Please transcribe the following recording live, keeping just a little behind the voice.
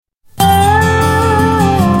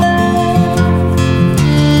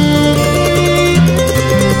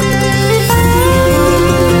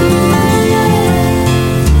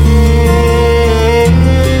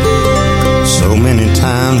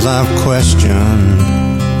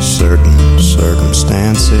vision, certain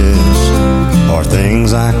circumstances, or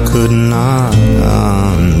things I could not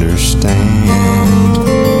understand.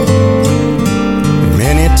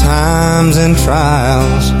 Many times in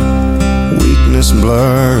trials, weakness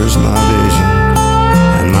blurs my vision,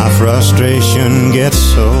 and my frustration gets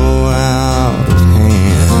so out of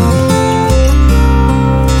hand.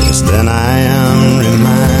 Yes, then I am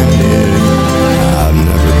reminded I've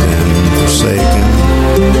never been forsaken.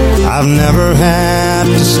 I've never had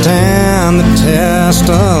to stand the test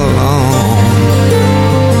alone.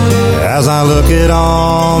 As I look at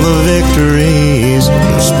all the victories,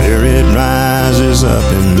 the Spirit rises up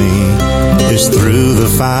in me. It's through the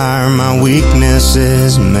fire my weakness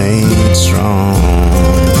is made strong.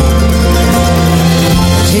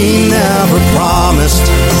 He never promised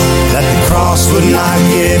that the cross would not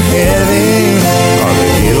get heavy, or the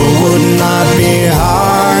hill would not be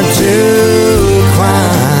hard to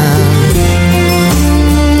climb.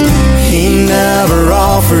 He never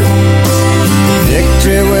offered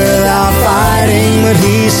victory without fighting, but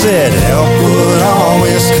he said help would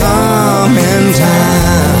always come in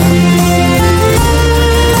time.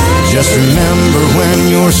 Just remember when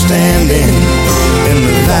you're standing in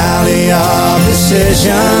the valley of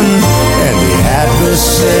decision and the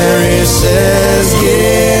adversary says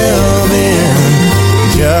give in,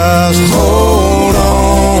 just hold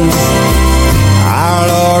on. Our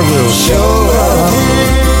Lord will show up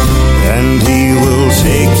and he will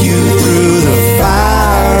take you through the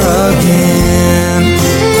fire again.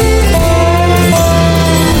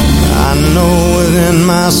 I know within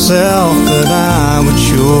myself that I would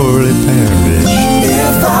surely perish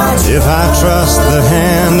if I trust the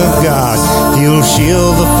hand of God. He'll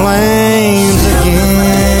shield the flames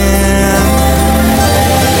again.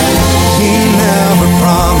 He never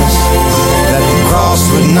promised that the cross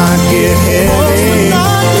would not get heavy,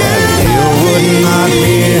 and the hill would not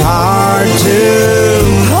be hard to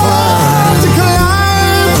climb.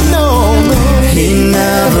 He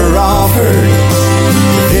never offered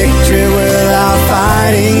victory without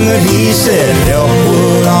fighting, but he said help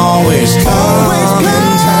would always come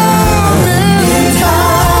in time.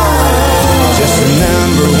 Just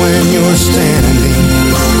remember when you're standing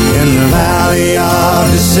in the valley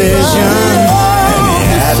of decision and the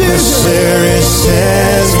adversary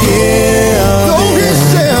says give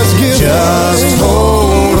in, just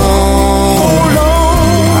hold on.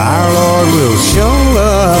 Our Lord will show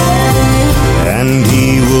up and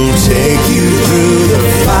he will take you through the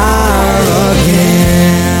fire again.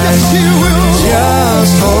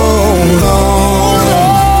 Just hold on.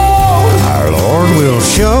 Our Lord will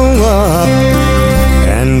show up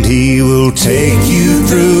and he will take you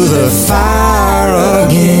through the fire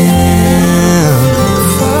again.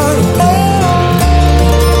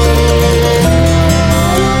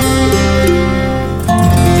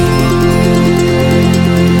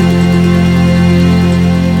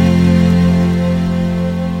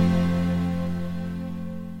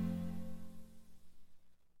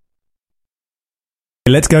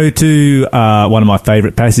 Let's go to one of my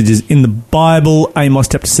favourite passages in the Bible, Amos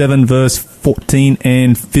chapter 7, verse 14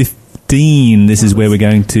 and 15. This is where we're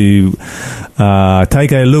going to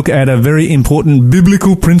take a look at a very important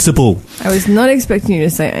biblical principle. I was not expecting you to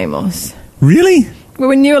say Amos. Really? Well,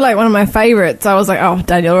 when you were like one of my favourites, I was like, oh,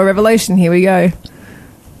 Daniel or Revelation, here we go.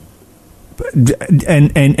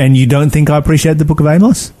 And you don't think I appreciate the book of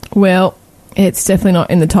Amos? Well, it's definitely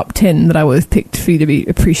not in the top 10 that I would have picked for you to be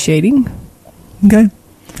appreciating. Okay.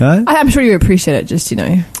 I'm sure you appreciate it, just, you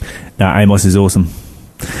know. No, Amos is awesome.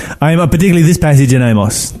 Particularly this passage in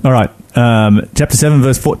Amos. All right. Chapter 7,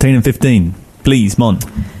 verse 14 and 15. Please, Mon.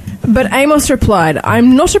 But Amos replied,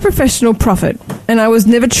 I'm not a professional prophet, and I was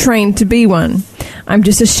never trained to be one. I'm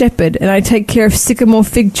just a shepherd, and I take care of sycamore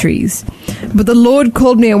fig trees. But the Lord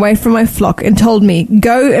called me away from my flock and told me,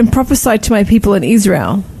 go and prophesy to my people in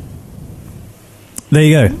Israel. There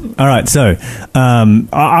you go. All right, so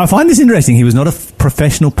I find this interesting. He was not a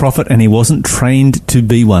professional prophet and he wasn't trained to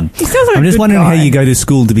be one. He sounds like I'm just wondering guy. how you go to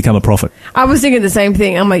school to become a prophet. I was thinking the same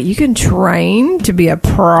thing. I'm like, you can train to be a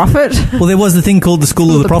prophet? Well, there was the thing called the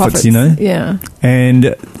School of the Prophets, you know? Yeah. And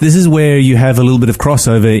this is where you have a little bit of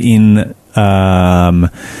crossover in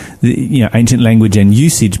ancient language and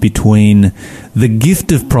usage between the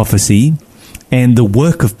gift of prophecy and the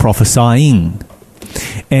work of prophesying.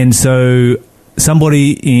 And so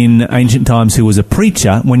somebody in ancient times who was a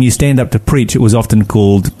preacher, when you stand up to preach, it was often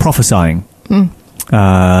called prophesying.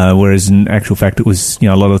 Whereas in actual fact, it was,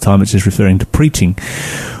 a lot of the time it's just referring to preaching.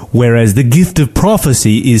 Whereas the gift of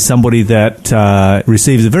prophecy is somebody that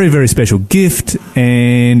receives a very, very special gift,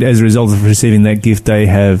 and as a result of receiving that gift, they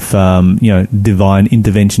have, divine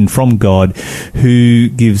intervention from God, who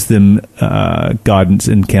gives them guidance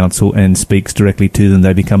and counsel and speaks directly to them.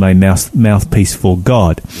 They become a mouthpiece for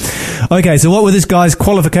God. Okay, so what were this guy's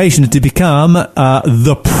qualifications to become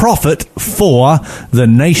the prophet for the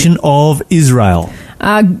nation of Israel?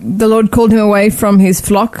 The Lord called him away from his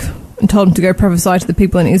flock and told him to go prophesy to the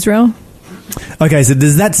people in Israel. Okay, so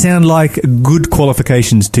does that sound like good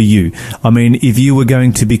qualifications to you? I mean, if you were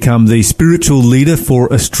going to become the spiritual leader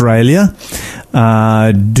for Australia,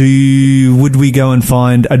 would we go and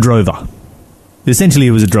find a drover? Essentially,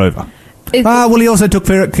 he was a drover. Well, he also took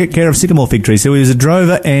care of sycamore fig trees, so he was a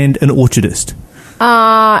drover and an orchardist.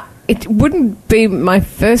 It wouldn't be my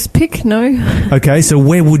first pick, no. Okay, so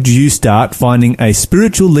where would you start finding a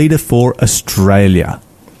spiritual leader for Australia?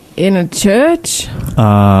 In a church.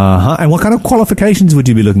 And what kind of qualifications would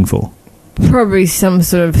you be looking for? Probably some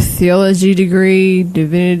sort of theology degree,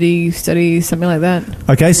 divinity studies, something like that.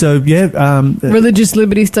 Okay, so yeah, religious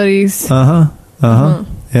liberty studies.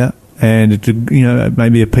 Yeah, and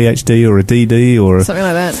maybe a PhD or a DD or something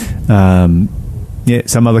like that. Yeah,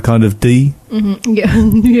 some other kind of D. Mm-hmm. Yeah,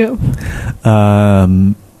 yeah.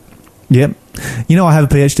 Yep. I have a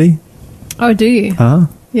PhD. Oh, do you?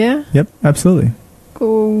 Yeah. Yep, absolutely.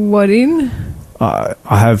 What in? I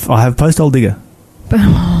have post-hole digger.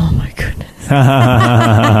 Oh my goodness.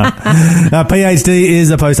 Now, PhD is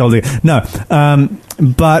a post-hole digger. No,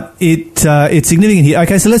 but it's significant here.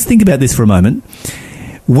 Okay, so let's think about this for a moment.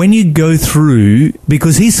 When you go through,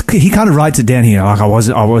 because he kind of writes it down here, like I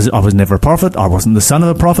was never a prophet. I wasn't the son of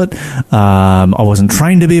a prophet. I wasn't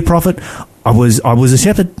trained to be a prophet. I was a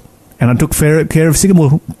shepherd, and I took care of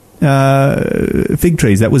sycamore fig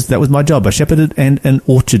trees. That was my job. A shepherded and an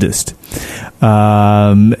orchardist.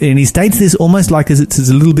 And he states this almost like as it's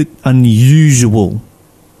a little bit unusual.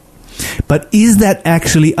 But is that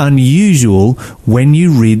actually unusual when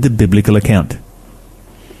you read the biblical account?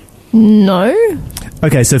 No.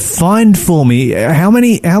 Okay, so find for me how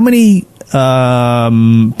many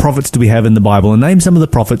prophets do we have in the Bible, and name some of the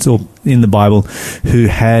prophets in the Bible who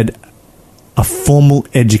had a formal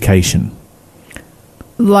education.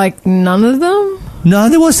 Like none of them? No,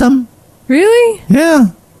 there was some. Really?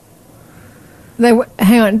 Yeah.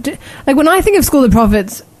 Hang on. Like when I think of School of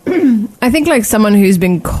Prophets, I think like someone who's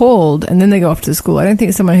been called and then they go off to school. I don't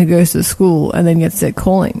think someone who goes to school and then gets their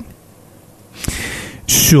calling.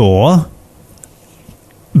 Sure.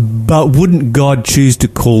 But wouldn't God choose to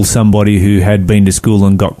call somebody who had been to school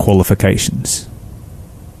and got qualifications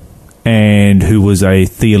and who was a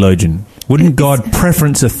theologian? Wouldn't God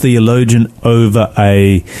preference a theologian over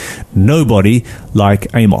a nobody like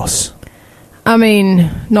Amos? I mean,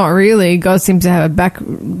 not really. God seems to have a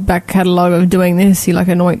back catalogue of doing this. He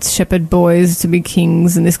anoints shepherd boys to be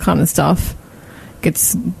kings and this kind of stuff.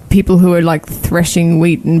 Gets people who are threshing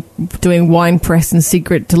wheat and doing wine press in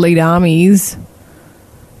secret to lead armies.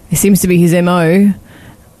 It seems to be his MO.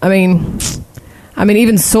 I mean,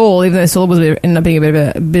 even Saul, even though Saul ended up being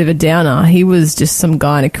a bit of a downer, he was just some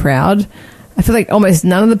guy in a crowd. I feel like almost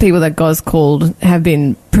none of the people that God's called have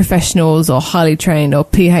been professionals or highly trained or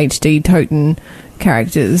PhD toting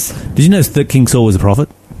characters. Did you notice that King Saul was a prophet?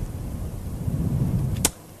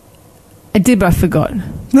 I did, but I forgot.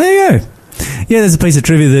 There you go. Yeah, there's a piece of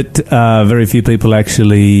trivia that very few people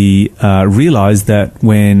actually realise, that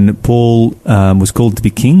when Paul was called to be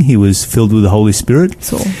king, he was filled with the Holy Spirit.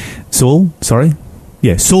 Saul, sorry.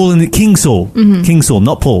 Yeah, Saul and King Saul. Mm-hmm. King Saul,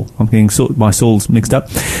 not Paul. I'm getting my Saul's mixed up.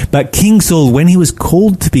 But King Saul, when he was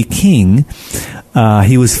called to be king,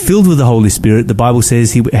 he was filled with the Holy Spirit. The Bible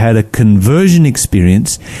says he had a conversion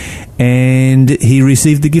experience and he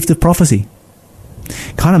received the gift of prophecy.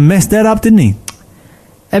 Kind of messed that up, didn't he?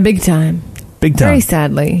 A big time. Big time. Very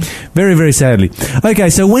sadly. Very, very sadly. Okay,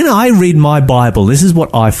 so when I read my Bible, this is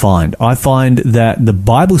what I find. I find that the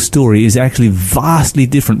Bible story is actually vastly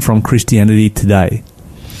different from Christianity today.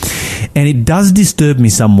 And it does disturb me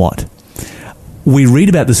somewhat. We read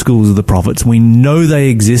about the schools of the prophets. We know they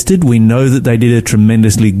existed. We know that they did a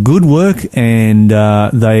tremendously good work, and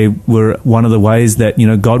they were one of the ways that,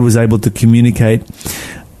 God was able to communicate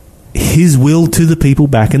his will to the people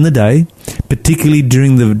back in the day, particularly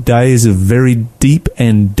during the days of very deep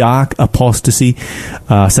and dark apostasy,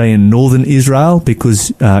 say in northern Israel,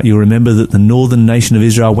 because you remember that the northern nation of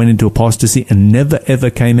Israel went into apostasy and never ever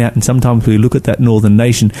came out. And sometimes we look at that northern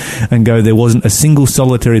nation and go, there wasn't a single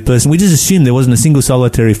solitary person. We just assume there wasn't a single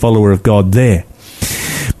solitary follower of God there.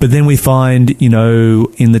 But then we find, in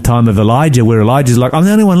the time of Elijah, where Elijah's like, I'm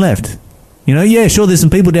the only one left. You know, yeah, sure, there's some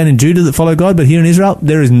people down in Judah that follow God, but here in Israel,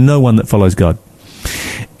 there is no one that follows God.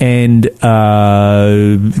 And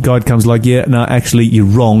God comes like, yeah, no, actually, you're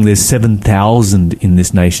wrong. There's 7,000 in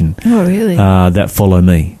this nation. Oh, really? That follow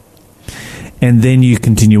me. And then you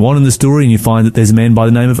continue on in the story and you find that there's a man by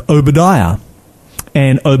the name of Obadiah.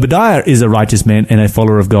 And Obadiah is a righteous man and a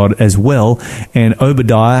follower of God as well. And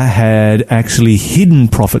Obadiah had actually hidden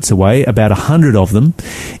prophets away, about 100 of them,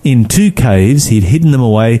 in 2 caves. He'd hidden them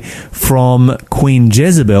away from Queen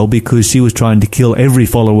Jezebel because she was trying to kill every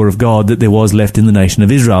follower of God that there was left in the nation of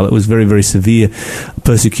Israel. It was very, very severe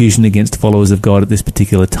persecution against followers of God at this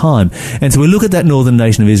particular time. And so we look at that northern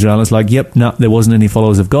nation of Israel and it's like, yep, no, there wasn't any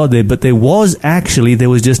followers of God there, but there was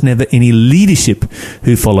just never any leadership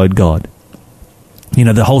who followed God. You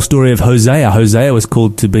know, the whole story of Hosea. Hosea was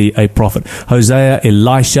called to be a prophet. Hosea,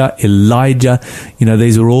 Elisha, Elijah, you know,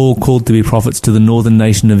 these were all called to be prophets to the northern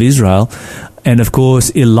nation of Israel. And of course,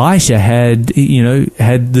 Elisha had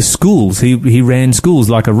the schools. He ran schools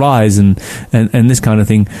like Arise and this kind of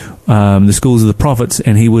thing, the schools of the prophets.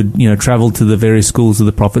 And he would, travel to the various schools of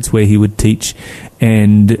the prophets where he would teach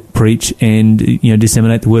and preach and,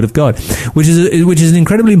 disseminate the word of God, which is an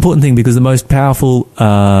incredibly important thing because the most powerful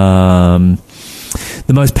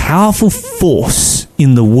force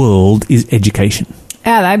in the world is education.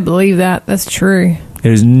 I believe that. That's true.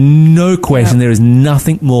 There is no question. There is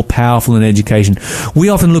nothing more powerful than education. We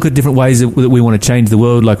often look at different ways that we want to change the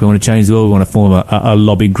world. Like we want to change the world. We want to form a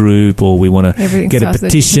lobby group, or we want to get a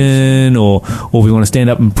petition, or we want to stand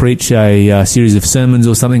up and preach a series of sermons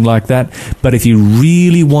or something like that. But if you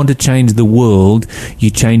really want to change the world, you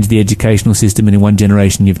change the educational system, and in one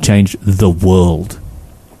generation, you've changed the world.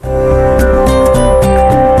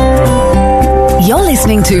 You're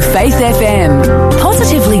listening to Faith FM,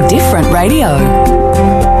 positively different radio.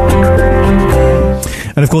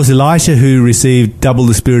 And of course, Elisha, who received double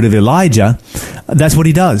the spirit of Elijah, that's what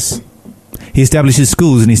he does. He establishes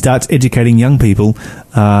schools and he starts educating young people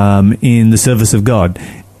in the service of God.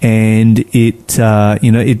 And it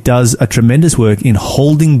does a tremendous work in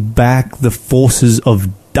holding back the forces of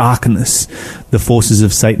darkness, the forces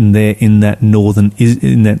of Satan there in that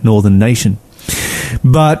northern nation.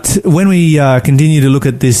 But when we continue to look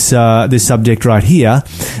at this subject right here,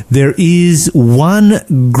 there is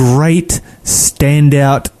one great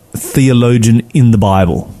standout theologian in the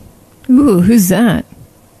Bible. Ooh, who's that?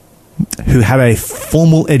 Who had a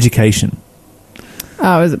formal education.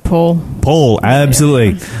 Oh, is it Paul? Paul,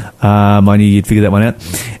 absolutely. I knew you'd figure that one out.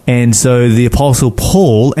 And so the Apostle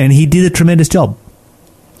Paul, and he did a tremendous job.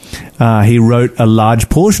 He wrote a large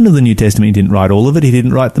portion of the New Testament. He didn't write all of it. He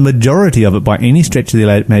didn't write the majority of it by any stretch of the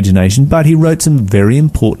imagination, but he wrote some very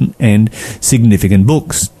important and significant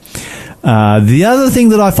books. The other thing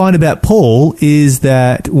that I find about Paul is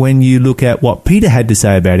that when you look at what Peter had to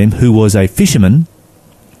say about him, who was a fisherman,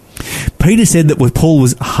 Peter said that Paul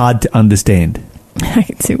was hard to understand. I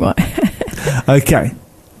can see why. Okay.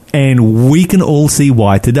 And we can all see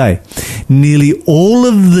why today. Nearly all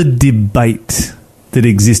of the debate that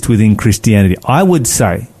exist within Christianity, I would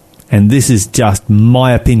say, and this is just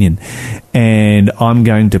my opinion, and I'm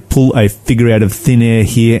going to pull a figure out of thin air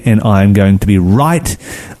here, and I'm going to be right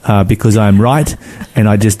because I'm right, and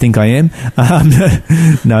I just think I am.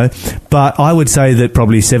 No, but I would say that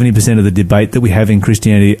probably 70% of the debate that we have in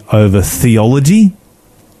Christianity over theology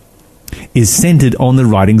is centered on the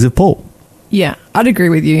writings of Paul. Yeah, I'd agree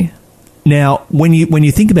with you. Now, when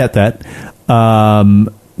you think about that,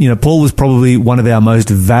 Paul was probably one of our most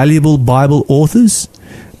valuable Bible authors,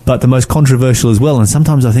 but the most controversial as well. And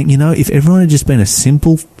sometimes I think, if everyone had just been a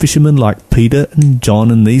simple fisherman like Peter and John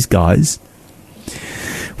and these guys,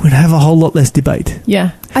 we'd have a whole lot less debate.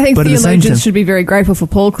 Yeah. I think theologians should be very grateful for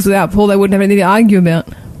Paul, because without Paul, they wouldn't have anything to argue about.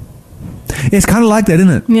 Yeah, it's kind of like that, isn't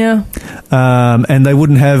it? Yeah. And they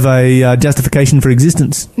wouldn't have a justification for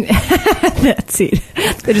existence. That's it.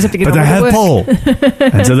 They just have to get But they have Paul,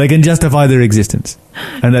 and so they can justify their existence.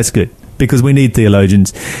 And that's good, because we need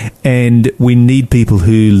theologians, and we need people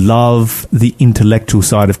who love the intellectual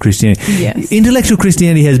side of Christianity. Yes. Intellectual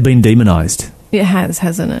Christianity has been demonized. It has,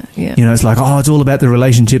 hasn't it? Yeah. It's like, it's all about the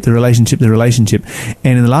relationship. And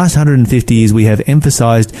in the last 150 years, we have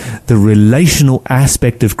emphasized the relational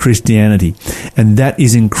aspect of Christianity. And that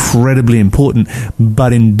is incredibly important.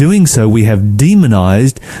 But in doing so, we have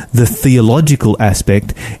demonized the theological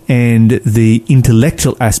aspect and the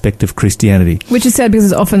intellectual aspect of Christianity. Which is sad, because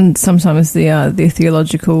it's often sometimes the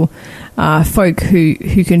theological folk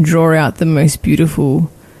who can draw out the most beautiful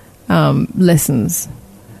lessons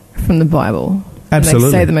from the Bible.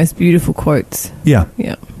 Absolutely. They say the most beautiful quotes. Yeah.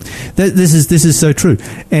 Yeah. This is so true.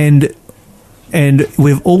 And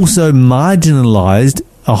we've also marginalized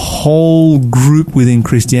a whole group within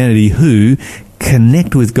Christianity who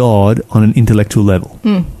connect with God on an intellectual level.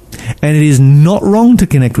 And it is not wrong to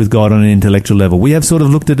connect with God on an intellectual level. We have sort of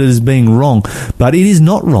looked at it as being wrong, but it is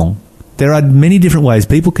not wrong. There are many different ways.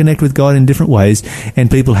 People connect with God in different ways,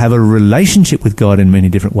 and people have a relationship with God in many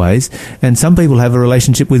different ways. And some people have a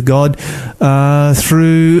relationship with God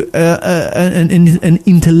through an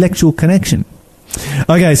intellectual connection.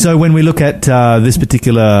 Okay, so when we look at this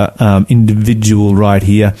particular individual right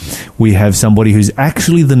here, we have somebody who's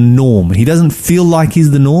actually the norm. He doesn't feel like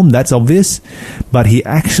he's the norm, that's obvious, but he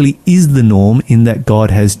actually is the norm in that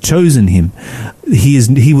God has chosen him.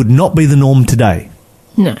 He would not be the norm today.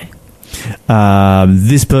 No.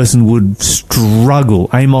 This person would struggle.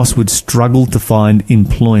 Amos would struggle to find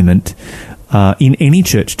employment in any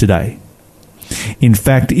church today. In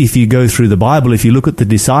fact, if you go through the Bible, if you look at the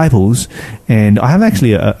disciples, and I have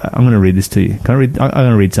actually, I'm going to read this to you. Can I read? I'm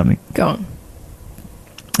going to read something. Go on.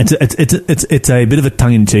 It's a bit of a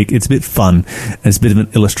tongue-in-cheek. It's a bit fun. And it's a bit of an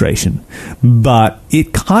illustration, but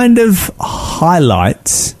it kind of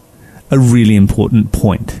highlights a really important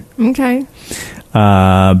point. Okay.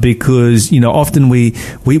 Because often we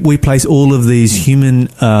place all of these human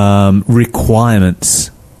requirements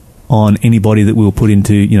on anybody that we'll put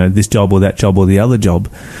into, this job or that job or the other job.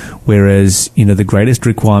 Whereas, the greatest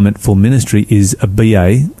requirement for ministry is a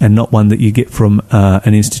BA, and not one that you get from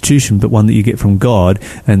an institution, but one that you get from God,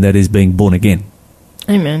 and that is being born again.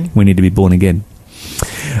 Amen. We need to be born again.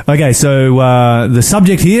 Okay, so the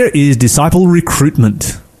subject here is disciple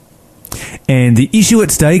recruitment. And the issue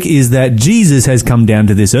at stake is that Jesus has come down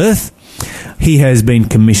to this earth. He has been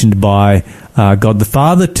commissioned by God the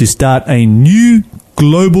Father to start a new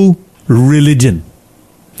global religion.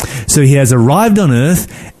 So he has arrived on earth,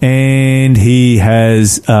 and he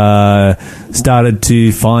has started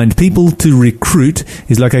to find people to recruit.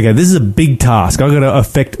 He's like, okay, this is a big task. I've got to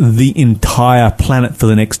affect the entire planet for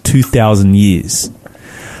the next 2,000 years.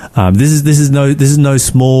 This is no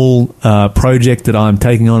small project that I'm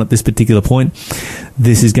taking on at this particular point.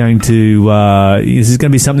 This is going to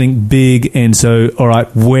be something big, and so, all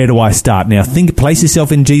right, where do I start? Now, place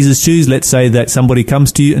yourself in Jesus' shoes. Let's say that somebody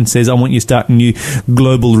comes to you and says, I want you to start a new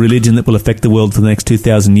global religion that will affect the world for the next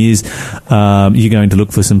 2,000 years. You're going to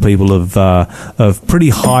look for some people of pretty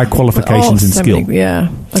high qualifications and skill.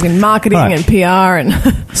 Like in marketing and PR. And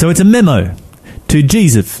So it's a memo to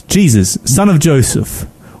Jesus, son of Joseph,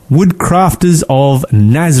 woodcrafters of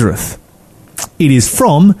Nazareth. It is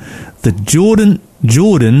from the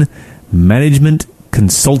Jordan Management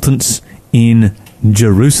Consultants in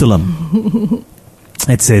Jerusalem.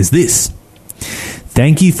 It says this: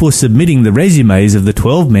 thank you for submitting the resumes of the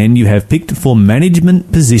 12 men you have picked for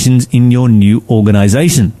management positions in your new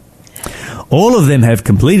organization. All of them have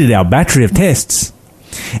completed our battery of tests,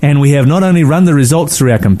 and we have not only run the results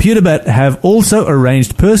through our computer, but have also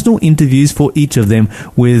arranged personal interviews for each of them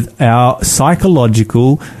with our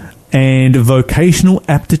psychological and vocational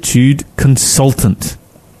aptitude consultant.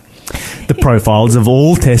 The profiles of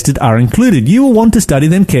all tested are included. You will want to study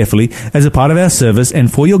them carefully as a part of our service, and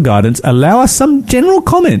for your guidance, allow us some general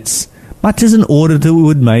comments, much as an auditor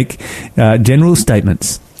would make general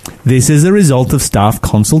statements. This is a result of staff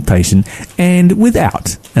consultation and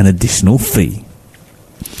without an additional fee.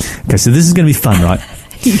 Okay, so this is going to be fun, right?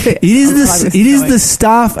 It is the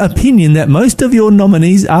staff opinion that most of your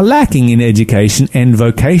nominees are lacking in education and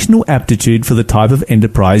vocational aptitude for the type of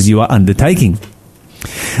enterprise you are undertaking.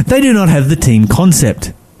 They do not have the team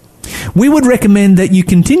concept. We would recommend that you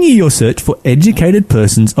continue your search for educated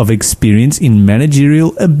persons of experience in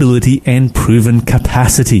managerial ability and proven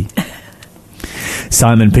capacity.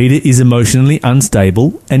 Simon Peter is emotionally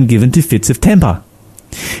unstable and given to fits of temper.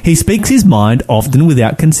 He speaks his mind often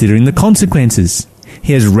without considering the consequences.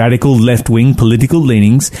 He has radical left-wing political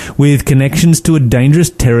leanings with connections to a dangerous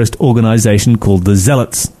terrorist organization called the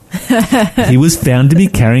Zealots. He was found to be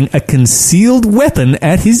carrying a concealed weapon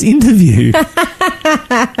at his interview.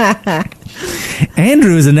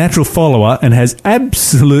 Andrew is a natural follower and has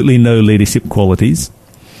absolutely no leadership qualities.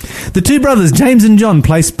 The two brothers, James and John,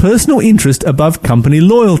 place personal interest above company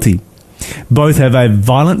loyalty. Both have a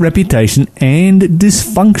violent reputation and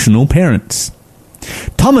dysfunctional parents.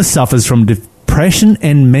 Thomas suffers from depression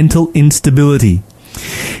and mental instability.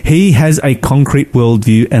 He has a concrete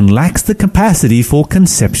worldview and lacks the capacity for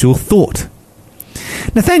conceptual thought.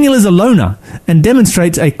 Nathaniel is a loner and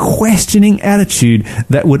demonstrates a questioning attitude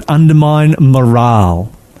that would undermine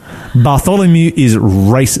morale. Bartholomew is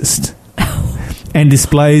racist and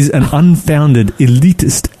displays an unfounded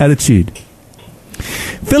elitist attitude.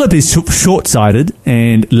 Philip is short-sighted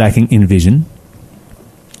and lacking in vision.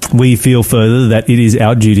 We feel further that it is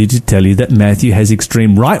our duty to tell you that Matthew has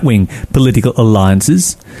extreme right-wing political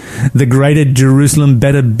alliances. The Greater Jerusalem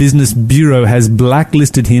Better Business Bureau has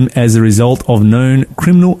blacklisted him as a result of known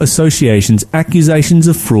criminal associations, accusations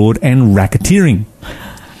of fraud and racketeering.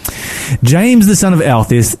 James, the son of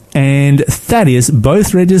Alphaeus, and Thaddeus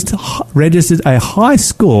both registered a high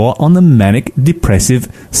score on the manic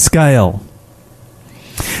depressive scale.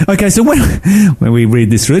 Okay, so when we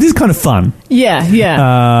read this through, it is kind of fun.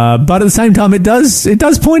 Yeah. But at the same time, it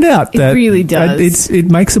does point out that it really does.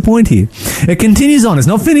 It makes a point here. It continues on. It's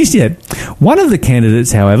not finished yet. One of the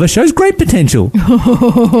candidates, however, shows great potential.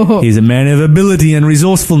 He's a man of ability and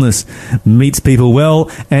resourcefulness, meets people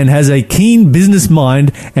well, and has a keen business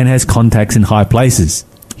mind and has contacts in high places.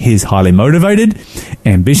 He's highly motivated,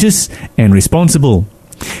 ambitious, and responsible.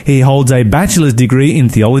 He holds a bachelor's degree in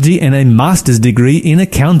theology and a master's degree in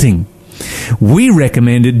accounting. We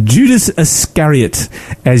recommended Judas Iscariot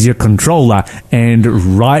as your controller and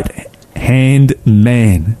right-hand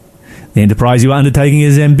man. The enterprise you are undertaking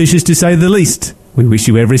is ambitious to say the least. We wish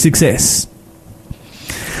you every success.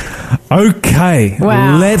 Okay,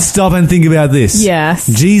 wow. Let's stop and think about this. Yes.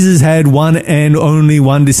 Jesus had one and only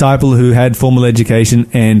one disciple who had formal education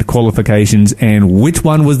and qualifications, and which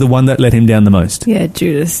one was the one that let him down the most? Yeah,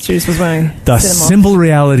 Judas. Judas was one. The simple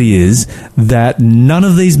reality is that none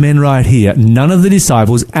of these men right here, none of the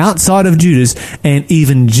disciples outside of Judas, and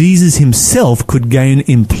even Jesus himself could gain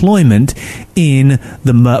employment in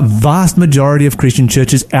the vast majority of Christian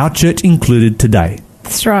churches, our church included today.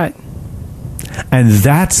 That's right. And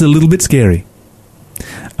that's a little bit scary.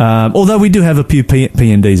 Although we do have a few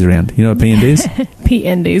PNDs around. You know what PND is?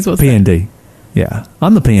 PNDs? What's PND. Yeah.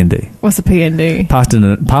 I'm a PND. What's a PND?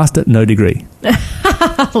 Pastor, no degree.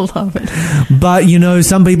 I love it. But, you know,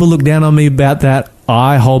 some people look down on me about that.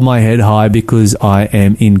 I hold my head high because I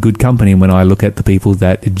am in good company when I look at the people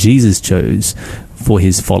that Jesus chose for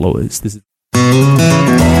his followers. This is...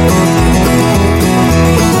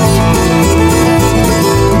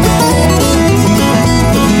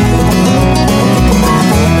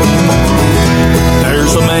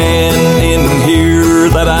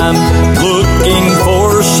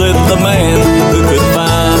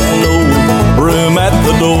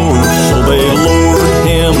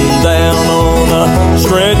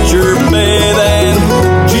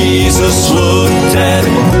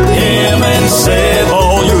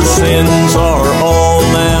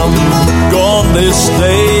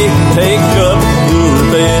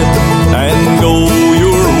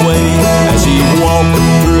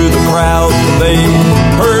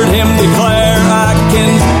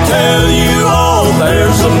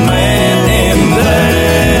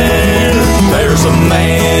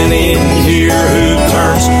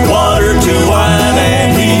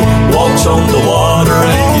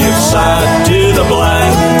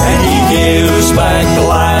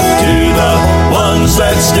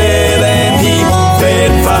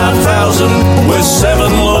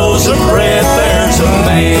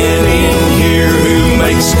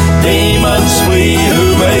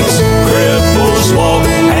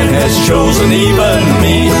 chosen even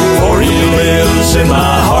me, for he lives in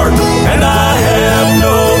my heart, and I have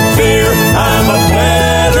no fear. I'm a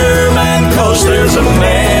better man, 'cause there's a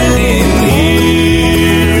man in here.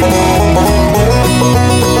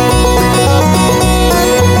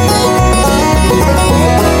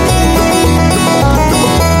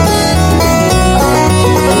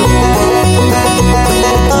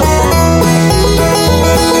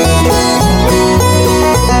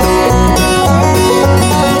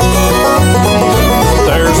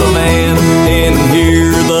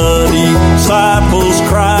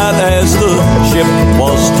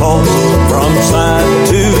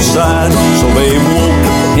 So they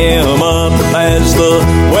woke him up as the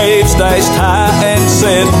waves dashed high and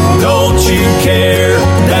said, "Don't you care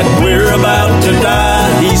that we're about to die?"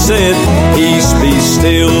 He said, "Peace, be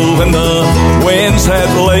still." When the winds had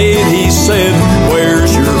laid, he said,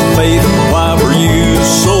 "Where's your faith? Why were you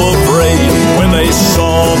so afraid?" When they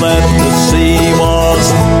saw that the sea was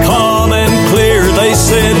calm and clear, they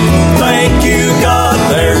said, "Thank you, God,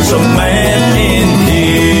 there's a man in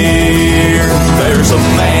here. There's a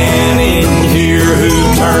man in here who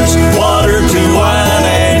turns water to wine,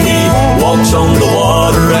 and he walks on the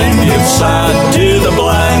water and gives sight to the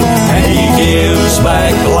blind, and he gives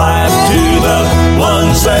back life to the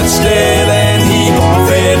ones that's dead, and he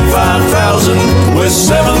fed 5,000 with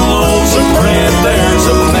 7 loaves of bread. There's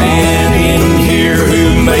a man in here who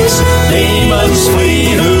makes demons flee,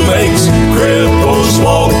 who makes cripples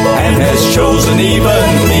walk, and has chosen even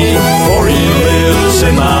me, for he lives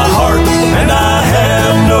in my heart, and I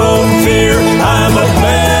have no fear. I'm a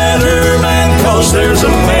better man, 'cause there's a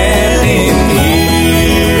man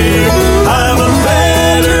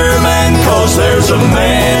a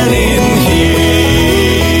man in here.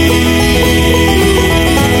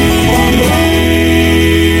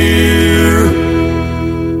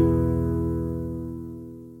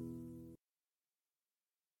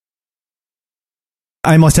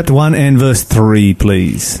 Amos chapter 1 and verse 3,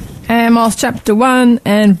 please. Amos chapter 1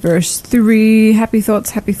 and verse 3. Happy thoughts,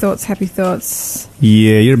 happy thoughts, happy thoughts.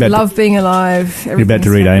 Yeah, you're about Love being alive. you're about to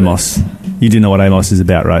read Everything's Amos. You do know what Amos is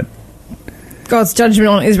about, right? God's judgment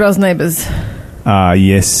on Israel's neighbours.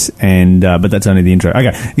 Yes, and but that's only the intro.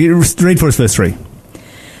 Okay, you read for us verse 3.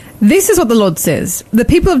 This is what the Lord says. The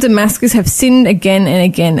people of Damascus have sinned again and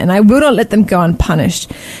again, and I will not let them go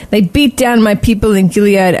unpunished. They beat down my people in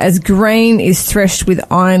Gilead as grain is threshed with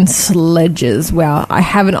iron sledges. Wow, I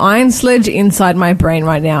have an iron sledge inside my brain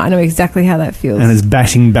right now. I know exactly how that feels. And it's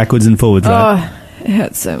bashing backwards and forwards, right? Oh, it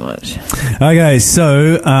hurts so much. Okay,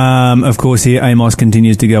 so, of course, here Amos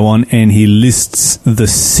continues to go on and he lists the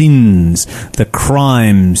sins, the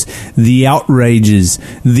crimes, the outrages,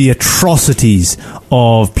 the atrocities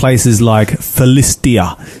of places like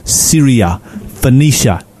Philistia, Syria,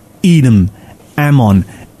 Phoenicia, Edom, Ammon,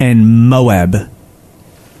 and Moab.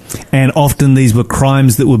 And often these were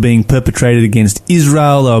crimes that were being perpetrated against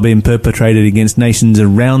Israel. They were being perpetrated against nations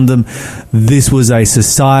around them. This was a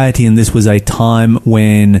society and this was a time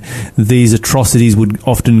when these atrocities would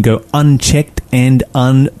often go unchecked and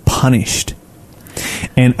unpunished.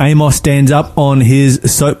 And Amos stands up on his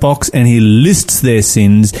soapbox and he lists their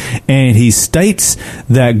sins and he states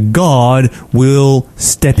that God will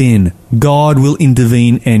step in, God will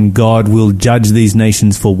intervene, and God will judge these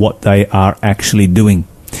nations for what they are actually doing.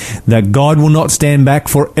 That God will not stand back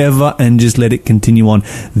forever and just let it continue on.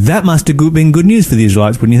 That must have been good news for the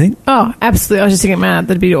Israelites, wouldn't you think? Oh, absolutely. I was just thinking, man,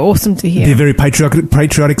 that'd be awesome to hear. It'd be a very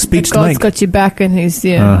patriotic speech to make. God's got your back and he's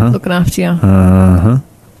looking after you.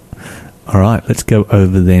 All right, let's go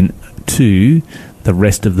over then to the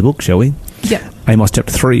rest of the book, shall we? Yep. Amos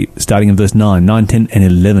chapter 3, starting in verse 9, 10, and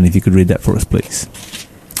 11, if you could read that for us, please.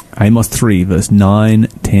 Amos 3, verse 9,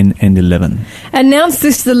 10, and 11. Announce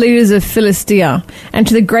this to the leaders of Philistia and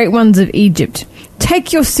to the great ones of Egypt.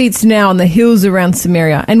 Take your seats now on the hills around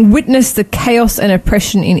Samaria and witness the chaos and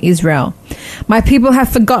oppression in Israel. My people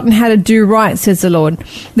have forgotten how to do right, says the Lord.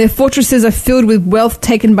 Their fortresses are filled with wealth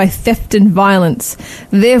taken by theft and violence.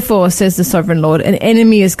 Therefore, says the sovereign Lord, an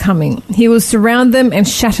enemy is coming. He will surround them and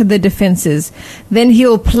shatter their defenses. Then he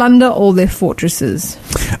will plunder all their fortresses.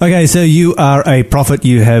 Okay, so you are a prophet.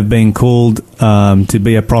 You have been called to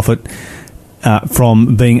be a prophet.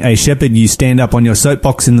 From being a shepherd, you stand up on your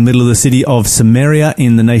soapbox in the middle of the city of Samaria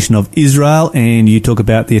in the nation of Israel, and you talk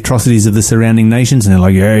about the atrocities of the surrounding nations, and they're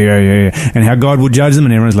like, yeah, and how God will judge them,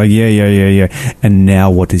 and everyone's like, yeah. And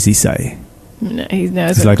now what does he say? No, he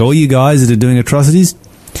knows. He's like, all you guys that are doing atrocities,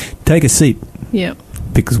 take a seat. Yeah.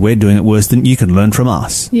 Because we're doing it worse than you can learn from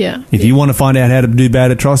us. Yeah. If you want to find out how to do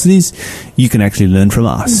bad atrocities, you can actually learn from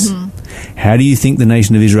us. Mm-hmm. How do you think the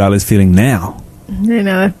nation of Israel is feeling now? You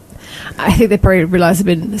know, I think they probably realise they've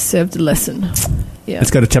been served a lesson. Yeah.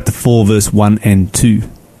 Let's go to chapter 4, verse 1 and 2.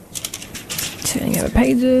 Turning over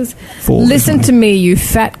pages. Listen to me, you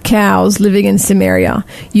fat cows living in Samaria,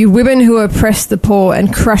 you women who oppress the poor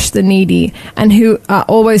and crush the needy, and who are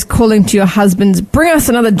always calling to your husbands, bring us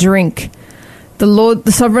another drink.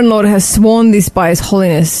 The sovereign Lord has sworn this by his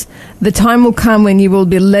holiness. The time will come when you will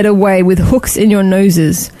be led away with hooks in your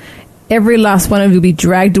noses. Every last one of you will be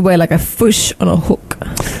dragged away like a fish on a hook.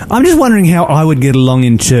 I'm just wondering how I would get along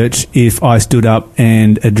in church if I stood up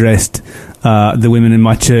and addressed the women in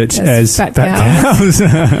my church as fat cows.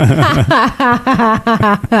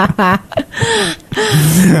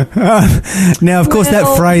 Now, of course,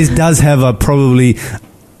 that phrase does have probably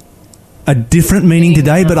a different meaning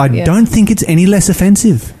today, but I don't think it's any less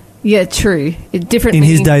offensive. Yeah, true. Different in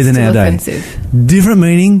meaning, his day than our day. Offensive. Different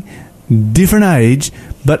meaning, different age,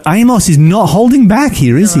 but Amos is not holding back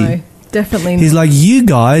here, is he? Definitely not. He's like, you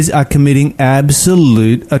guys are committing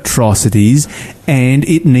absolute atrocities and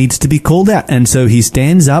it needs to be called out. And so he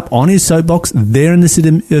stands up on his soapbox there in the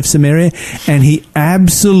city of Samaria and he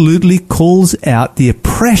absolutely calls out the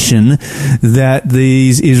oppression that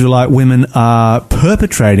these Israelite women are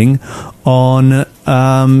perpetrating on,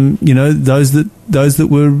 those that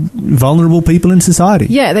were vulnerable people in society.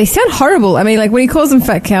 Yeah, they sound horrible. I mean, like when he calls them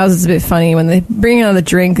fat cows, it's a bit funny. When they bring another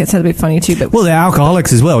drink, it sounds a bit funny too. But well, they're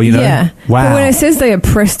alcoholics as well, you know. Yeah. Wow. But when it says they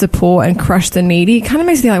oppress the poor and crush the needy, it kind of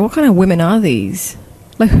makes me think, like, what kind of women are these?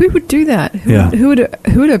 Like, who would do that? Who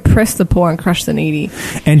would oppress the poor and crush the needy?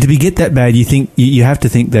 And to get that bad, you have to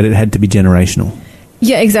think that it had to be generational.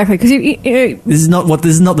 Yeah, exactly. Because this is not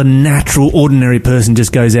the natural, ordinary person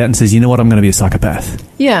just goes out and says, you know what, I'm going to be a psychopath.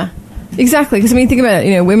 Yeah. Exactly, because I mean, think about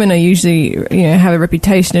it. Women are usually, have a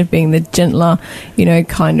reputation of being the gentler,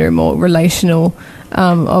 kinder, more relational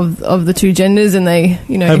of the two genders, and they,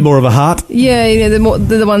 have more of a heart. Yeah, they're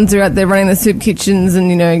the ones who are out there running the soup kitchens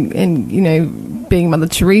and being Mother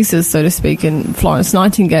Teresa's, so to speak, and Florence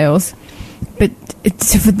Nightingales. But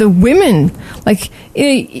it's for the women, like,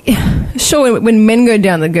 sure, when men go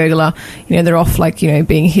down the gurgler, they're off like,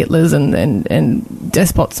 being Hitlers and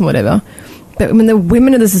despots and whatever. But when the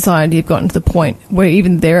women of the society have gotten to the point where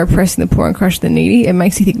even they're oppressing the poor and crushing the needy, it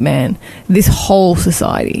makes you think, man, this whole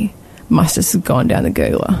society must just have gone down the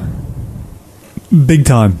gurgler. Big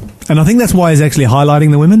time. And I think that's why he's actually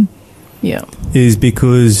highlighting the women. Yeah. Is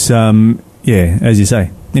because, as you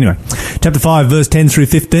say. Anyway, chapter 5, verse 10 through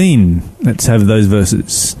 15. Let's have those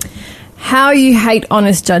verses. How you hate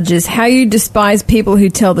honest judges, how you despise people who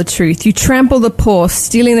tell the truth. You trample the poor,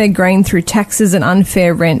 stealing their grain through taxes and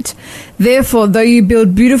unfair rent. Therefore, though you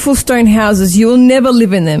build beautiful stone houses, you will never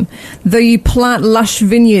live in them. Though you plant lush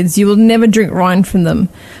vineyards, you will never drink wine from them.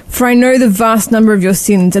 For I know the vast number of your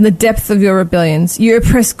sins and the depth of your rebellions. You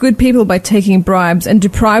oppress good people by taking bribes and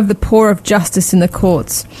deprive the poor of justice in the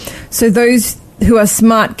courts. So those who are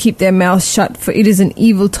smart keep their mouths shut, for it is an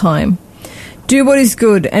evil time. Do what is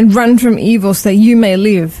good and run from evil so that you may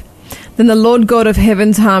live. Then the Lord God of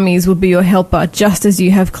heaven's armies will be your helper, just as you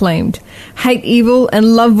have claimed. Hate evil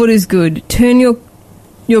and love what is good. Turn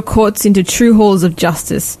your courts into true halls of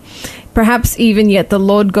justice. Perhaps even yet the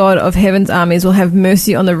Lord God of heaven's armies will have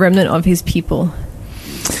mercy on the remnant of his people.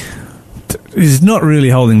 He's not really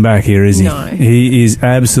holding back here, is he? No. He is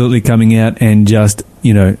absolutely coming out and just,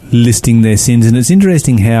 listing their sins. And it's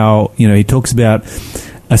interesting how, he talks about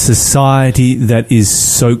a society that is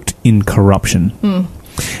soaked in corruption.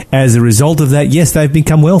 As a result of that, yes, they've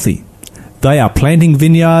become wealthy. They are planting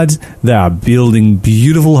vineyards. They are building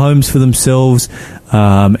beautiful homes for themselves.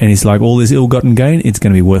 And it's like all this ill-gotten gain, it's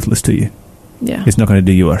going to be worthless to you. Yeah. It's not going to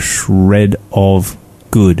do you a shred of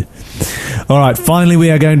good. All right, finally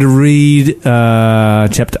we are going to read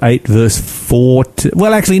chapter 8, verse 4.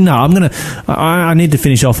 Well, actually, no, I need to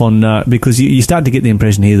finish off on, because you start to get the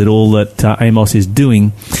impression here that all that Amos is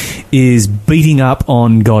doing is beating up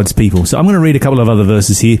on God's people. So I'm going to read a couple of other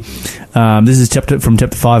verses here. This is from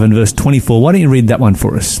chapter 5 and verse 24. Why don't you read that one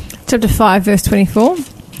for us? Chapter 5, verse 24.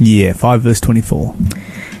 Yeah, 5 verse 24.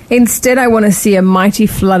 Instead, I want to see a mighty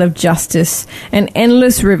flood of justice, an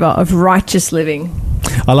endless river of righteous living.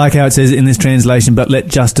 I like how it says in this translation, but let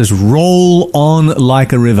justice roll on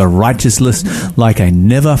like a river, righteousness like a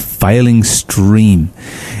never-failing stream.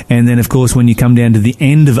 And then, of course, when you come down to the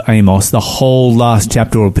end of Amos, the whole last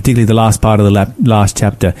chapter, or particularly the last part of the last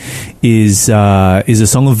chapter, is a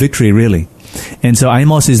song of victory, really. And so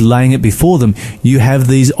Amos is laying it before them. You have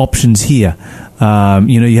these options here.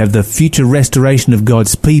 You have the future restoration of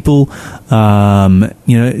God's people.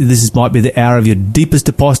 This might be the hour of your deepest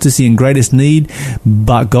apostasy and greatest need,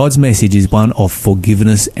 but God's message is one of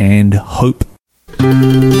forgiveness and hope.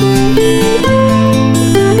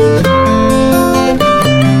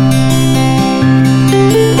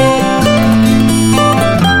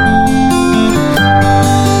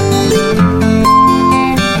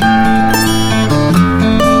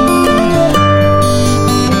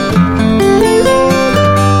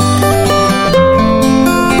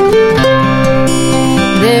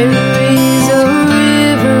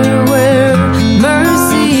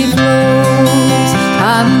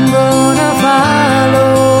 I'm gonna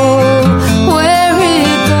follow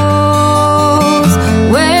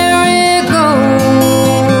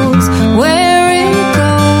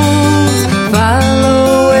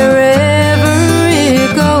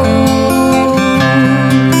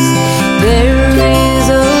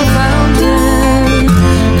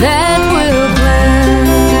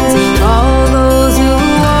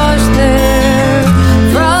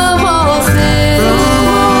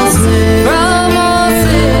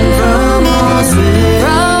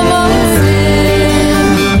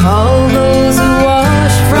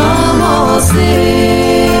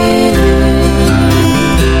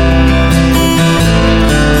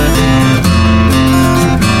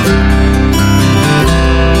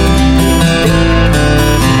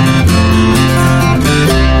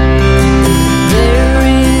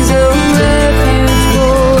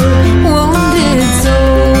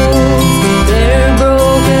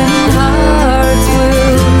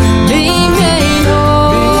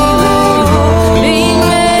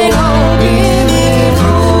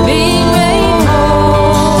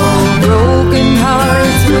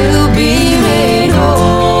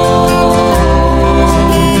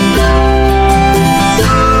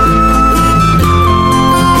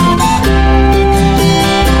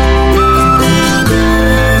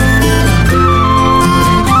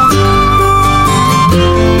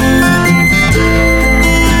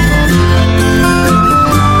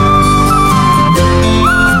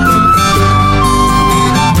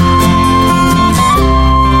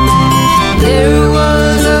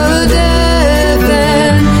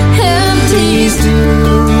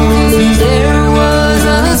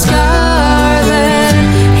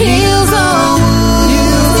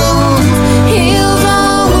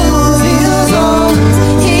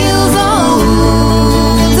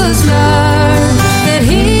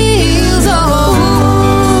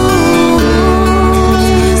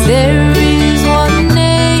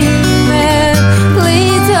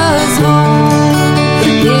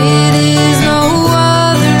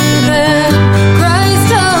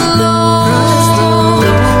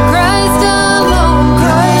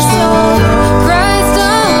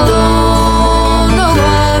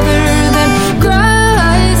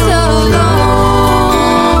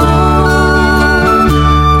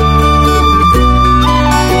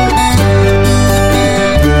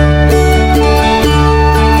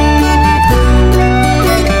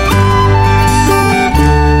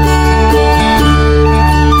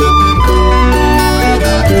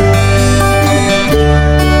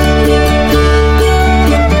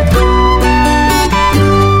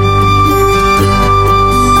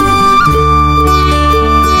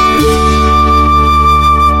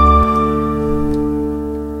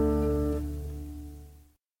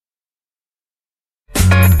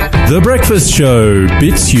The Breakfast Show,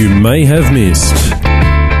 bits you may have missed.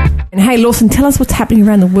 And hey, Lawson, tell us what's happening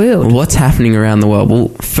around the world. What's happening around the world? Well,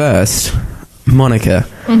 first, Monica,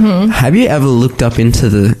 have you ever looked up into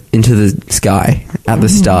the sky at the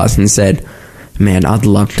stars and said, "Man, I'd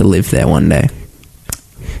love to live there one day"?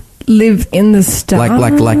 Live in the stars?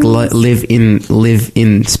 Live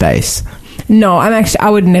in space. No, I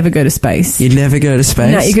would never go to space. You'd never go to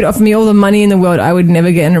space? No, you could offer me all the money in the world, I would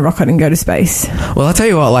never get in a rocket and go to space. Well, I'll tell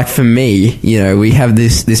you what, like for me, you know, we have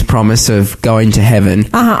this promise of going to heaven.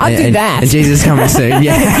 I'd do that. And Jesus coming soon,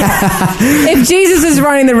 yeah. If Jesus is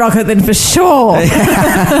running the rocket, then for sure.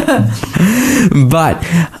 But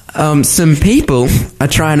some people are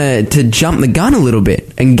trying to jump the gun a little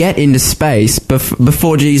bit and get into space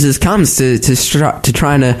before Jesus comes to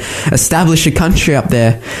try and establish a country up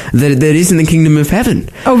there that isn't the kingdom of heaven.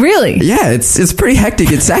 Oh, really? Yeah, it's pretty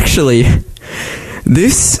hectic. It's actually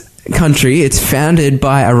this country. It's founded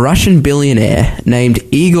by a Russian billionaire named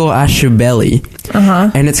Igor Ashebeli,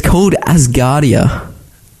 and it's called Asgardia.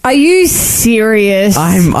 Are you serious?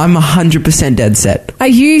 I'm 100% dead set. Are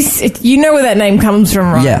you? You know where that name comes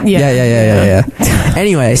from, right? Yeah.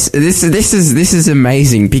 Anyways, this is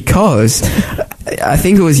amazing because I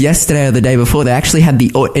think it was yesterday or the day before they actually had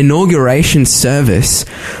the inauguration service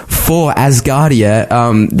for Asgardia.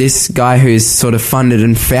 This guy who's sort of funded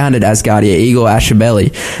and founded Asgardia, Igor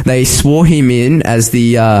Ashebeli, they swore him in as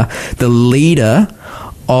the leader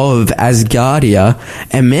of Asgardia,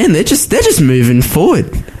 and man, they're just moving forward.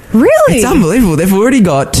 Really? It's unbelievable. They've already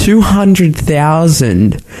got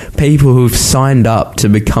 200,000 people who've signed up to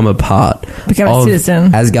become a part a of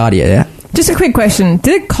citizen. Asgardia. Yeah. Just a quick question.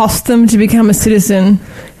 Did it cost them to become a citizen?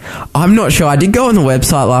 I'm not sure. I did go on the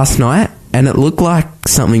website last night, and it looked like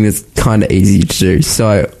something that's kind of easy to do.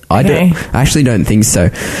 So I actually don't think so.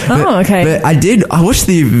 Okay. But I watched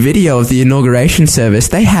the video of the inauguration service.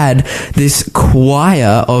 They had this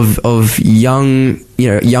choir of young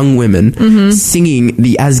women singing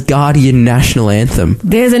the Asgardian national anthem.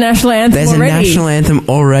 There's a national anthem already. There's a national anthem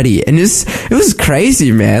already. And it was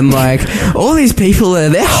crazy, man. Like, all these people,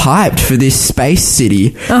 they're hyped for this space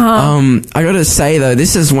city. I gotta say, though,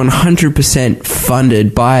 this is 100%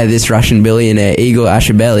 funded by this Russian billionaire, Igor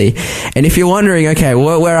Ashebeli. And if you're wondering, okay,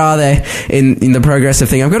 where are they in the progressive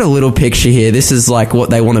thing? I've got a little picture here. This is like what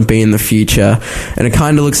they want to be in the future. And it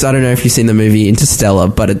kind of looks, I don't know if you've seen the movie Interstellar,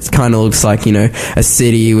 but it kind of looks like, you know, a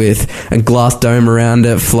city with a glass dome around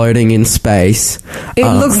it floating in space. It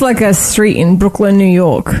looks like a street in Brooklyn, New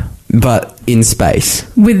York. But in space.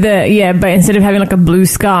 But instead of having like a blue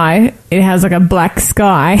sky, it has like a black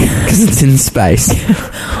sky. Because it's in space.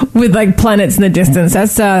 With like planets in the distance.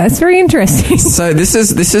 That's very interesting. So this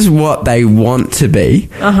is what they want to be.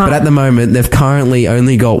 But at the moment, they've currently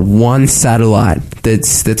only got one satellite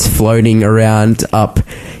that's floating around up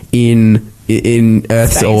in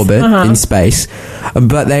Earth's space. orbit in space.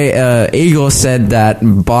 But Igor said that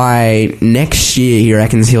by next year he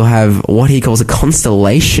reckons he'll have what he calls a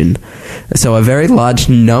constellation, so a very large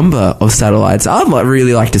number of satellites. I'd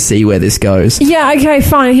really like to see where this goes. Yeah, okay,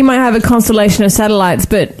 fine, he might have a constellation of satellites,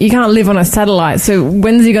 but you can't live on a satellite, so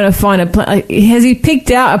when's he going to find a planet? Has he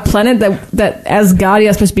picked out a planet that Asgardia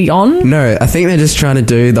is supposed to be on? No, I think they're just trying to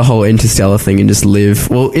do the whole Interstellar thing and just live.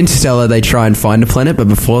 Well, Interstellar, they try and find a planet, but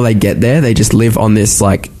before they get there, they just live on this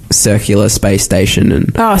like circular space station.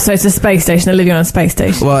 And so it's a space station. They're living on a space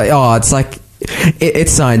station. Well, it's like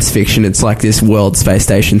it's science fiction. It's like this world space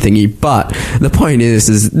station thingy. But the point is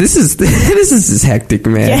this is just hectic,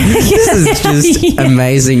 man. Yeah. This is just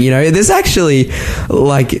amazing. You know, there's actually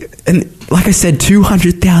like I said,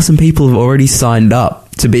 200,000 people have already signed up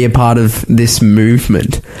to be a part of this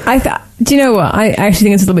movement. Do you know what? I actually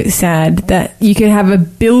think it's a little bit sad that you could have a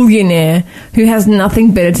billionaire who has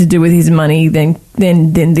nothing better to do with his money than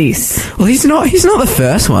this. Well, he's not the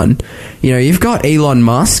first one. You know, you've got Elon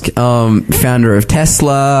Musk, founder of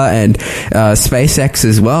Tesla and SpaceX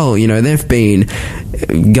as well. You know, they've been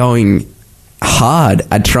going hard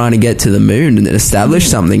at trying to get to the moon and establish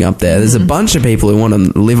something up there. There's a bunch of people who want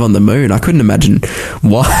to live on the moon. I couldn't imagine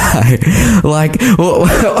why. Like,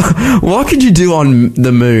 what could you do on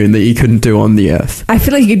the moon that you couldn't do on the Earth? I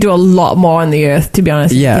feel like you could do a lot more on the Earth, to be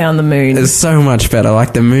honest, than on the moon. It's so much better.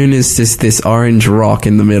 Like, the moon is just this orange rock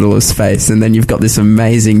in the middle of space, and then you've got this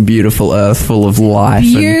amazing, beautiful Earth full of life.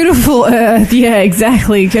 Beautiful Earth, yeah,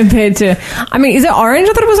 exactly, compared to... I mean, is it orange?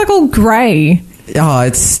 I thought it was like all grey. Oh,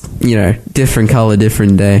 it's, you know, different colour,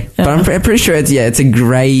 different day. But I'm pretty sure it's a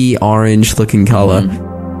grey orange looking colour.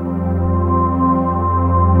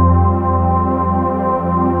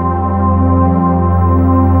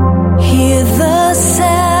 Hear the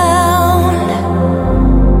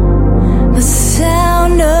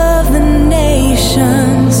sound of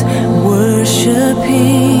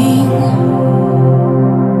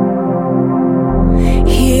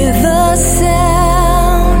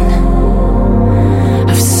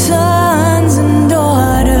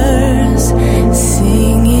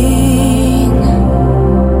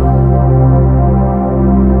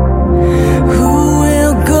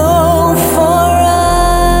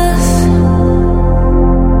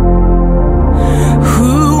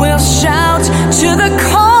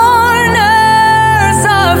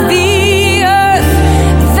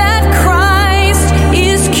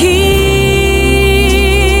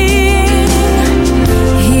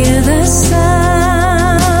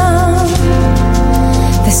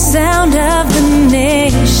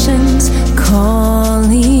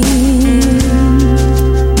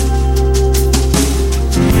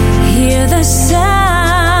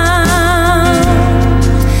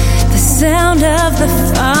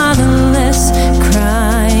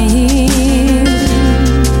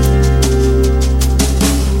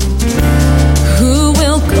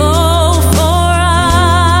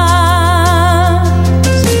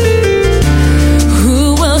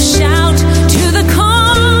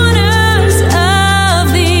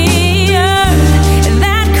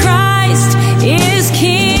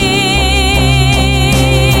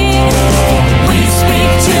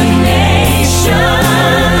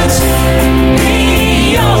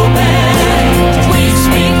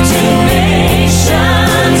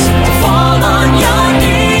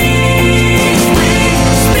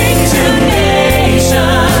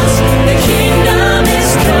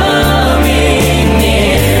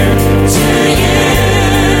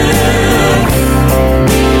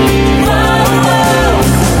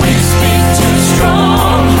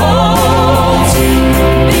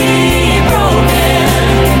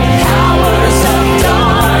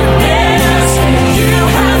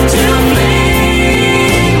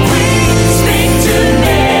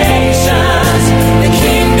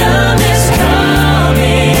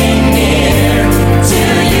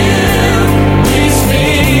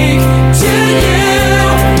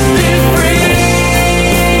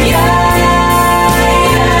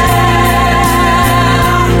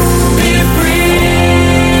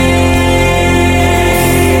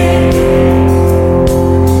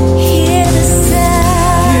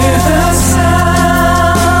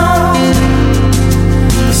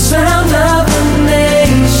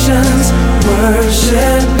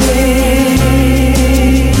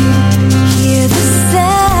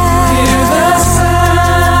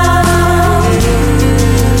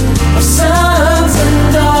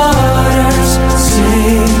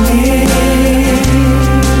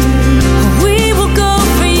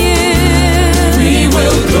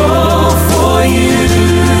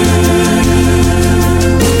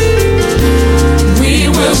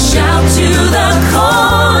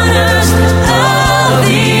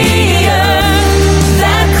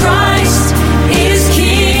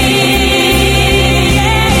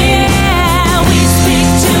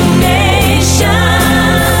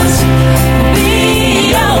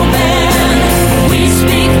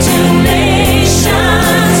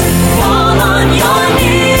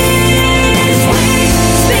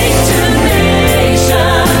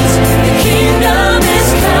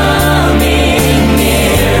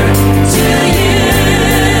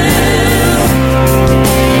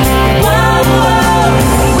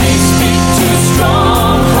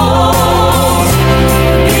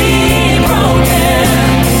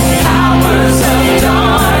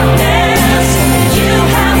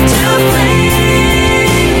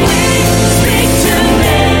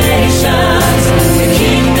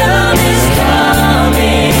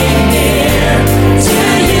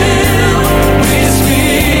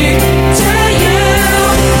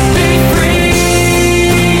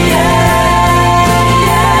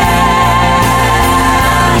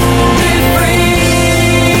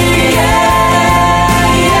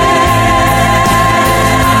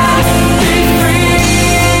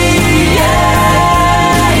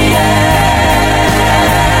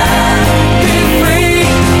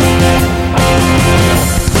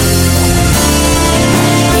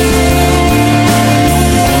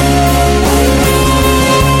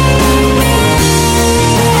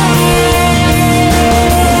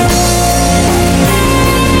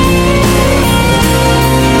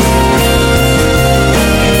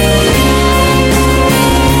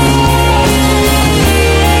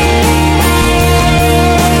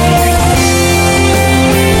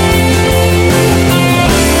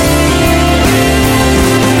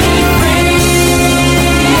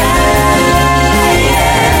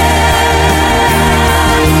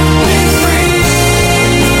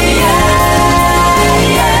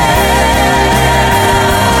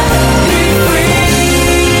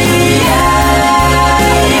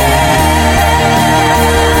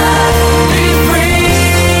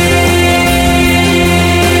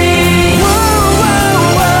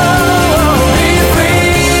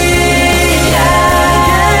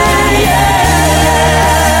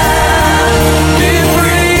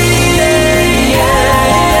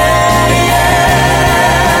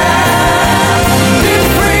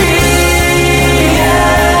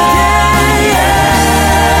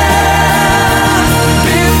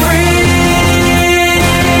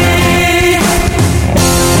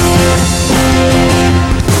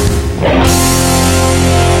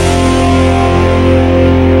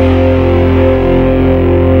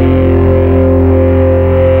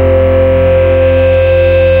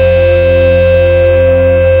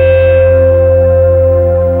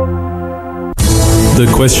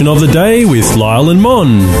Question of the day with Lyle and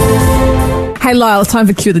Mon. Hey, Lyle, it's time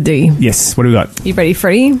for Cue the D. Yes, what do we got? You ready,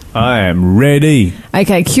 Freddie? I am ready.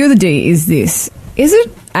 Okay, Cue the D is this. Is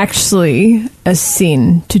it actually a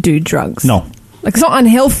sin to do drugs? No. Like, it's not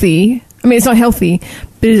unhealthy. I mean, it's not healthy,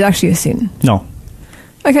 but it is actually a sin. No.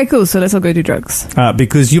 Okay, cool. So let's all go do drugs.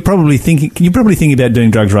 Because you're probably thinking about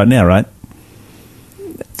doing drugs right now, right?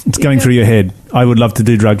 It's going through your head. I would love to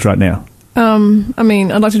do drugs right now. I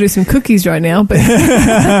mean, I'd like to do some cookies right now, but...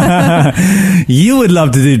 You would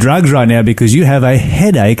love to do drugs right now because you have a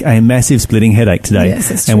headache, a massive splitting headache today. Yes,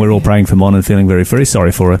 that's and true. we're all praying for Mon and feeling very, very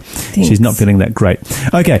sorry for her. Thanks. She's not feeling that great.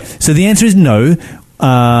 Okay, so the answer is no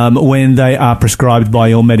when they are prescribed by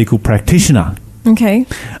your medical practitioner. Okay.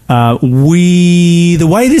 The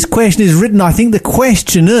way this question is written, I think the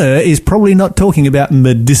questioner is probably not talking about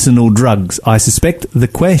medicinal drugs. I suspect the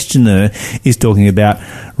questioner is talking about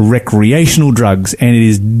recreational drugs, and it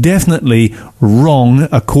is definitely wrong,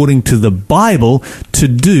 according to the Bible, to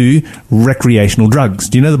do recreational drugs.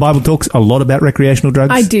 Do you know the Bible talks a lot about recreational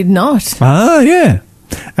drugs? I did not. Ah, yeah.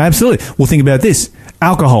 Absolutely. Well, think about this.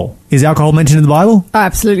 Alcohol. Is alcohol mentioned in the Bible? Oh,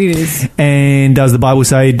 absolutely it is. And does the Bible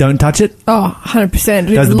say don't touch it? Oh, 100%.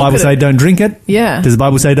 Does the Bible say don't drink it? Yeah. Does the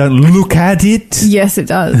Bible say don't look at it? Yes, it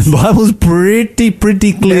does. The Bible's pretty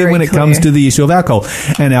clear Very when it clear. comes to the issue of alcohol.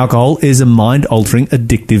 And alcohol is a mind-altering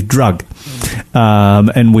addictive drug.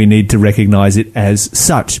 And we need to recognize it as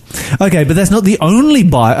such. Okay, but that's not the only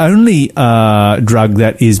drug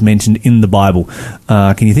that is mentioned in the Bible.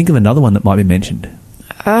 Can you think of another one that might be mentioned?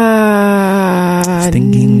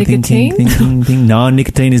 Nicotine? No,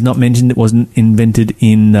 nicotine is not mentioned. It wasn't invented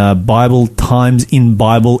in Bible times, in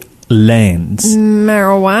Bible lands.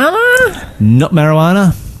 Marijuana? Not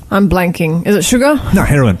marijuana. I'm blanking. Is it sugar? No,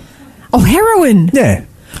 heroin. Oh, heroin! Yeah.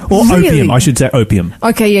 Or Really? opium. I should say opium.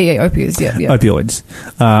 Okay, yeah, opioids, yeah. Opioids.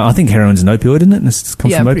 I think heroin's an opioid, isn't it? It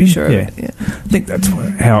comes Yeah, from I'm opium. pretty sure. Yeah. Yeah. I think that's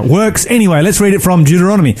how it works. Anyway, let's read it from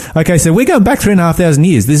Deuteronomy. Okay, so we're going back 3,500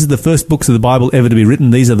 years. This is the first books of the Bible ever to be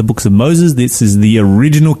written. These are the books of Moses. This is the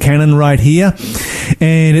original canon right here.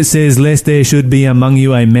 And it says, lest there should be among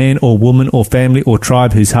you a man or woman or family or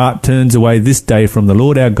tribe whose heart turns away this day from the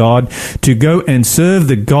Lord our God to go and serve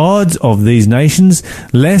the gods of these nations,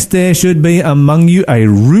 lest there should be among you a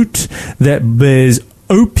root that bears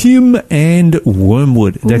opium and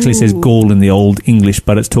wormwood. It actually says gall in the Old English,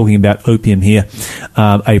 but it's talking about opium here.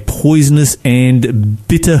 A poisonous and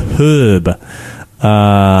bitter herb.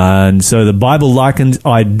 And so the Bible likens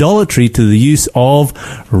idolatry to the use of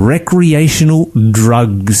recreational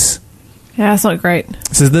drugs. Yeah, that's not great.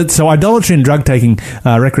 So idolatry and drug taking,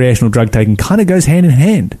 recreational drug taking, kind of goes hand in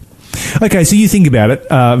hand. Okay, so you think about it.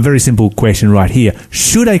 Very simple question right here.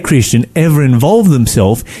 Should a Christian ever involve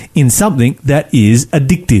themselves in something that is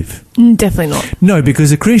addictive? Definitely not. No,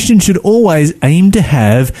 because a Christian should always aim to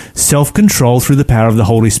have self-control through the power of the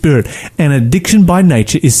Holy Spirit. And addiction by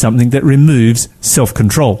nature is something that removes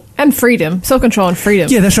self-control. And freedom. Self-control and freedom.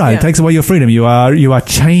 Yeah, that's right. Yeah. It takes away your freedom. You are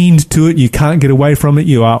chained to it. You can't get away from it.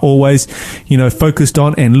 You are always, focused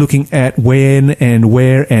on and looking at when and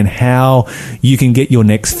where and how you can get your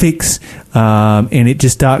next fix. And it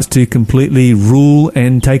just starts to completely rule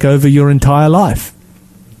and take over your entire life.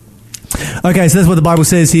 Okay, so that's what the Bible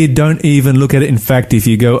says here. Don't even look at it. In fact, if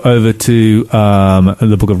you go over to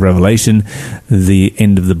the book of Revelation, the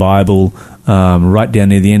end of the Bible, right down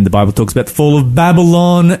near the end, the Bible talks about the fall of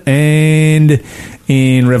Babylon. And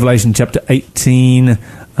in Revelation chapter 18,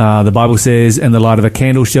 the Bible says, and the light of a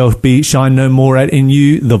candle shall shine no more at in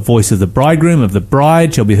you. The voice of the bridegroom, of the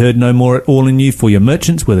bride, shall be heard no more at all in you. For your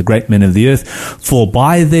merchants were the great men of the earth. For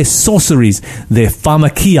by their sorceries, their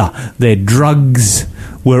pharmakia, their drugs,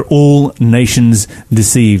 were all nations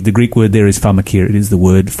deceived. The Greek word there is pharmakia. It is the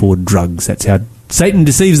word for drugs. That's how Satan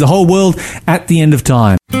deceives the whole world at the end of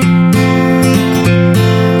time.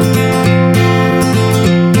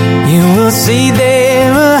 You will see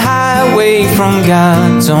there a highway from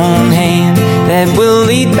God's own hand that will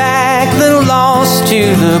lead back the lost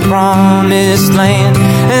to the promised land.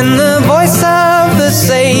 And the voice of the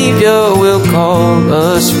Savior will call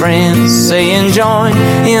us friends, saying, join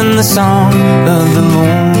in the song of the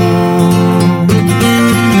Lord.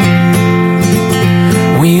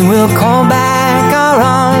 We will call back our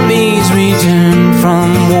armies returned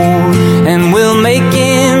from war, and we'll make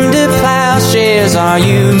into plowshares our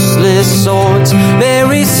useless swords,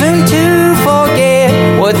 very soon to forget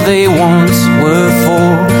what they once were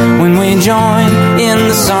for, when we join in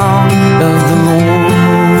the song of the Lord.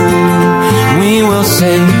 We will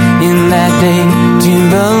say in that day, to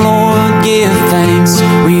the Lord give thanks.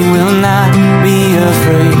 We will not be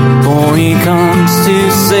afraid, for He comes to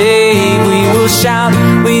save. We will shout,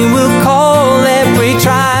 we will call every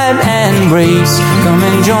tribe race. Come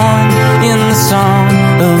and join in the song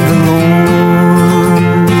of the Lord.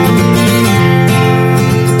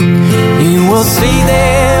 You will see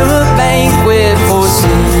there a banquet for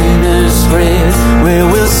sinners spread, where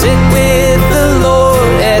we'll sit with the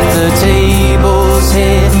Lord at the table's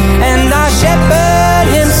head, and our shepherd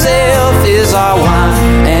himself is our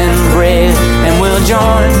wine and bread, and we'll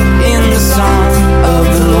join in the song of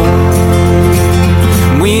the Lord.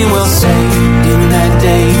 We will say in that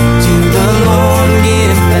day to the Lord,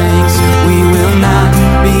 give thanks. We will not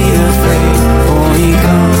be afraid, for he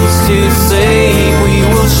comes to save. We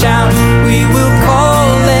will shout, we will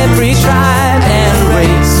call every tribe and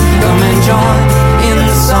race. Come and join in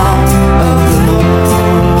the song of the Lord.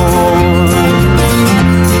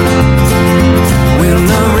 When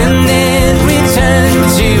the remnant return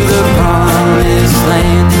to the promised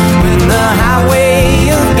land, when the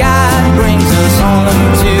highway of God brings us home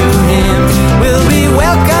to him, we'll be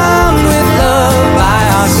welcomed with love by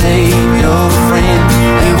our Savior friend.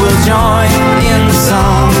 We will join in the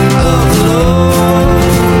song of the Lord.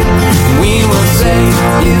 We will say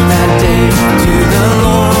in that day to the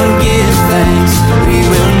Lord, give thanks. We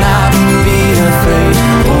will not be afraid,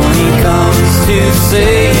 for he comes to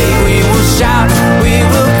save. We will shout, we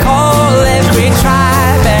will call every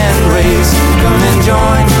tribe and race. Come and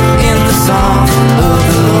join in the song of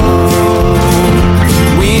the Lord.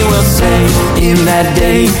 We will say in that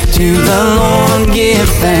day to the Lord, give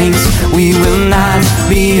thanks. We will not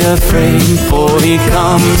be afraid, for he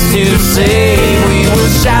comes to save. We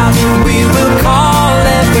will shout, we will call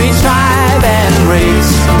every tribe and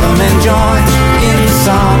race. Come and join in the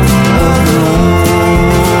song of the Lord.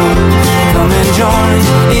 Come and join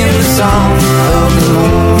in the song of the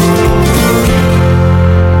Lord.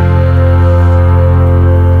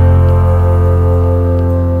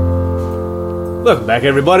 Welcome back,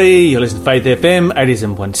 everybody. You're listening to Faith FM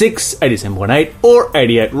 87.6, 87.8, or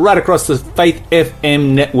 88, right across the Faith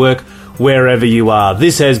FM network, wherever you are.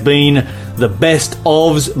 This has been the Best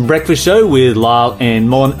Of's Breakfast Show with Lyle and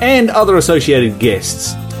Mon and other associated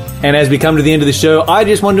guests. And as we come to the end of the show, I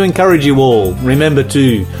just want to encourage you all. Remember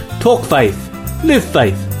to talk faith, live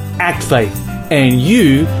faith, act faith, and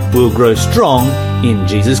you will grow strong in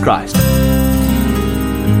Jesus Christ.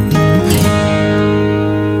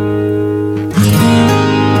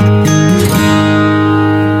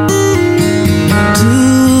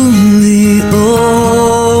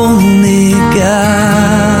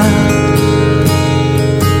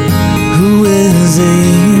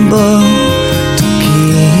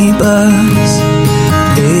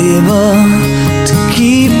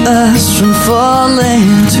 From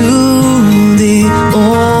falling to the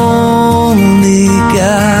only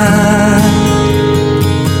God,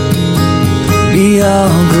 be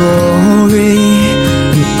all glory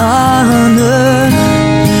and honor,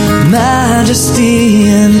 majesty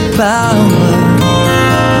and power,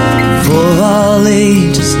 for all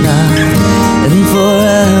ages now and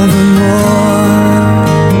forevermore.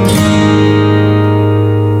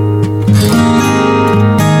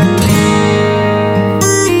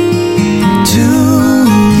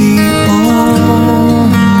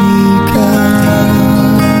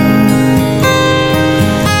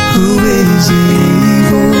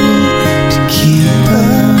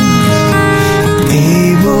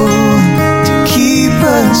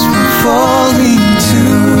 Falling to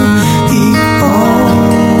the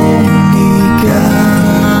only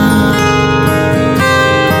God,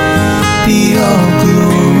 be all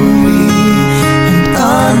glory and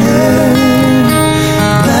honor,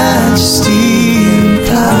 majesty and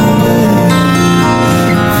power,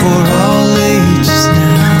 for all ages now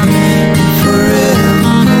and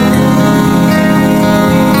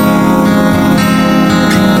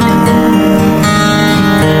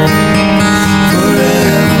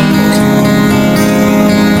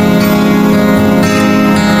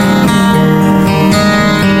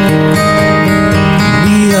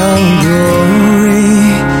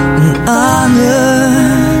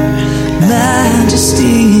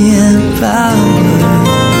majesty and power,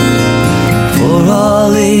 for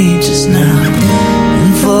all ages now